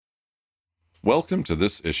Welcome to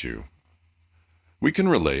this issue. We can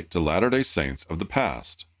relate to Latter-day Saints of the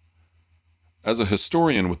past. As a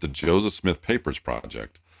historian with the Joseph Smith Papers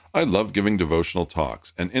Project, I love giving devotional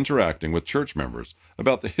talks and interacting with church members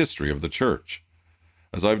about the history of the church.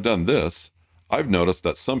 As I've done this, I've noticed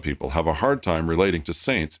that some people have a hard time relating to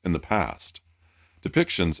saints in the past.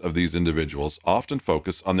 Depictions of these individuals often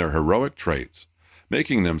focus on their heroic traits,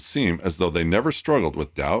 making them seem as though they never struggled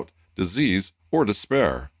with doubt, disease, or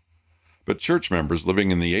despair. But church members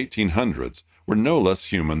living in the 1800s were no less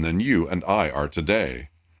human than you and I are today.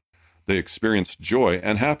 They experienced joy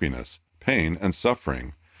and happiness, pain and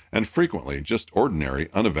suffering, and frequently just ordinary,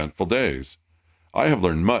 uneventful days. I have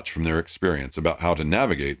learned much from their experience about how to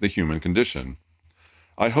navigate the human condition.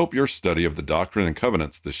 I hope your study of the Doctrine and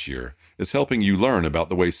Covenants this year is helping you learn about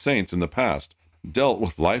the way saints in the past dealt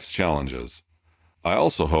with life's challenges. I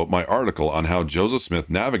also hope my article on how Joseph Smith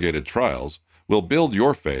navigated trials will build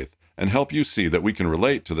your faith and help you see that we can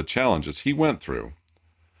relate to the challenges he went through.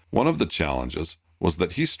 One of the challenges was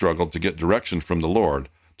that he struggled to get direction from the Lord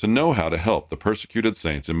to know how to help the persecuted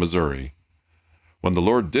saints in Missouri. When the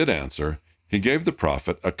Lord did answer, he gave the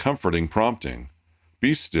prophet a comforting prompting: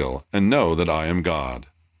 "Be still and know that I am God."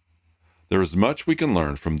 There is much we can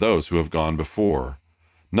learn from those who have gone before,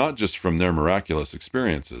 not just from their miraculous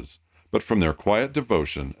experiences, but from their quiet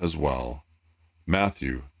devotion as well.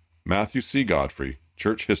 Matthew C. Godfrey,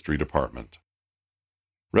 Church History Department.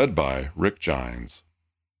 Read by Rick Gines.